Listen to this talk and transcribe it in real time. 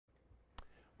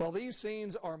Well, these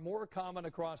scenes are more common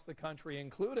across the country,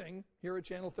 including here at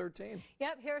Channel 13.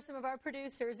 Yep, here are some of our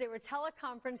producers. They were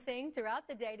teleconferencing throughout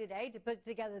the day today to put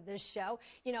together this show.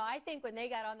 You know, I think when they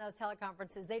got on those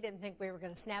teleconferences, they didn't think we were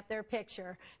going to snap their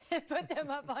picture and put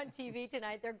them up on TV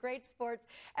tonight. They're great sports.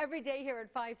 Every day here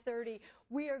at 5:30,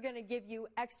 we are going to give you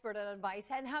expert advice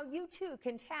and how you too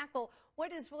can tackle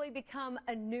what has really become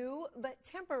a new but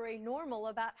temporary normal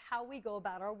about how we go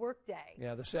about our workday.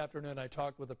 Yeah, this afternoon I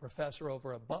talked with a professor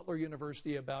over at Butler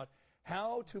University about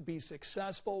how to be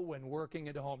successful when working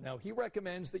at home. Now, he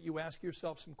recommends that you ask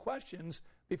yourself some questions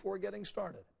before getting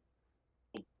started.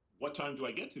 What time do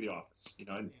I get to the office? You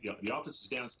know, and the office is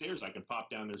downstairs. I can pop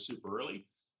down there super early.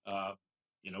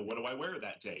 You know, what do I wear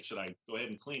that day? Should I go ahead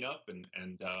and clean up and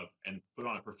put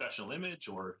on a professional image,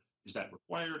 or is that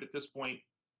required at this point?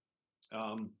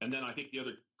 And then I think the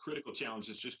other critical challenge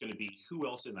is just going to be who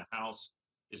else in the house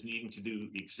is needing to do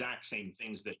the exact same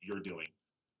things that you're doing.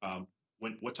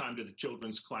 What time do the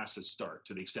children's classes start,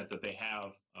 to the extent that they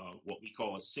have what we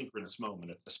call a synchronous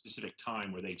moment, a specific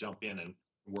time where they jump in and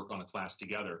work on a class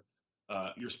together.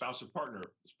 Your spouse or partner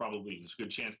is probably, there's a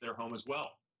good chance they're home as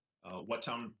well. What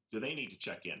time do they need to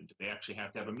check in? Do they actually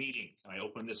have to have a meeting? Can I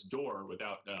open this door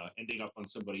without ending up on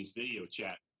somebody's video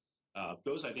chat?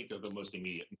 Those, I think, are the most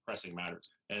immediate and pressing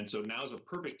matters. And so now is a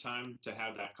perfect time to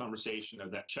have that conversation or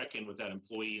that check-in with that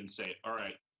employee and say, all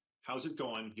right, how's it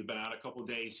going? You've been out a couple of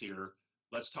days here.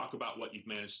 Let's talk about what you've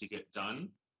managed to get done.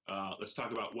 Let's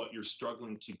talk about what you're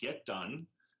struggling to get done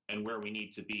and where we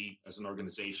need to be as an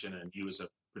organization and you as a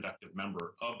productive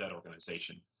member of that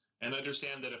organization. And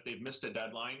understand that if they've missed a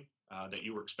deadline that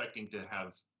you were expecting to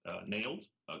have nailed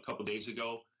a couple of days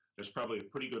ago, there's probably a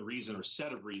pretty good reason or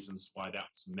set of reasons why that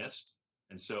was missed.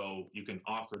 And so you can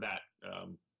offer that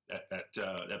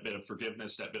bit of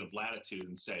forgiveness, that bit of latitude,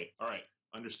 and say, all right,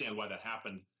 understand why that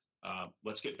happened.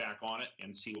 Let's get back on it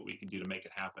and see what we can do to make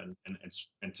it happen,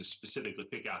 and to specifically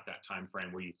pick out that time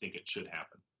frame where you think it should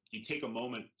happen. You take a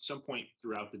moment, some point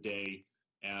throughout the day,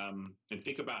 and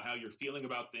think about how you're feeling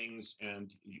about things,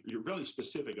 and you're really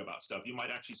specific about stuff. You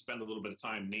might actually spend a little bit of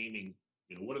time naming,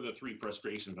 you know, what are the 3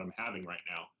 frustrations I'm having right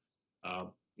now.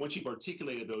 Once you've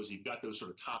articulated those, you've got those sort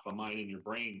of top of mind in your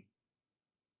brain,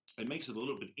 it makes it a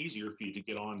little bit easier for you to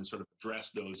get on and sort of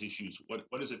address those issues.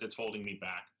 What is it that's holding me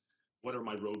back? What are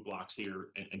my roadblocks here,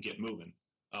 and get moving?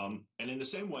 And in the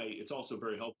same way, it's also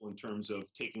very helpful in terms of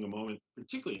taking a moment,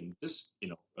 particularly in this, you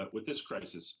know, with this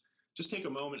crisis, just take a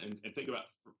moment and think about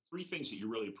 3 things that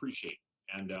you really appreciate.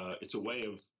 And it's a way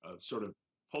of sort of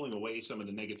pulling away some of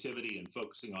the negativity and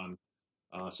focusing on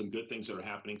some good things that are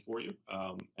happening for you.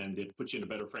 And it puts you in a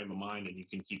better frame of mind, and you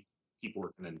can keep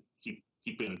working and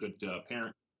keep being a good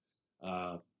parent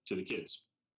to the kids.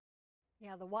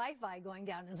 Yeah, the Wi-Fi going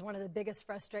down is one of the biggest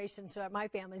frustrations that my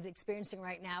family is experiencing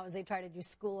right now as they try to do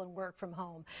school and work from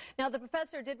home. Now, the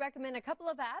professor did recommend a couple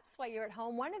of apps while you're at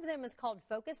home. One of them is called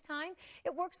Focus Time.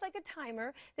 It works like a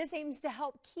timer. This aims to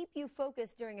help keep you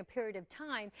focused during a period of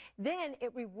time. Then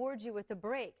it rewards you with a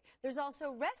break. There's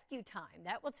also Rescue Time.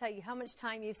 That will tell you how much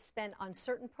time you've spent on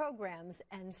certain programs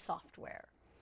and software.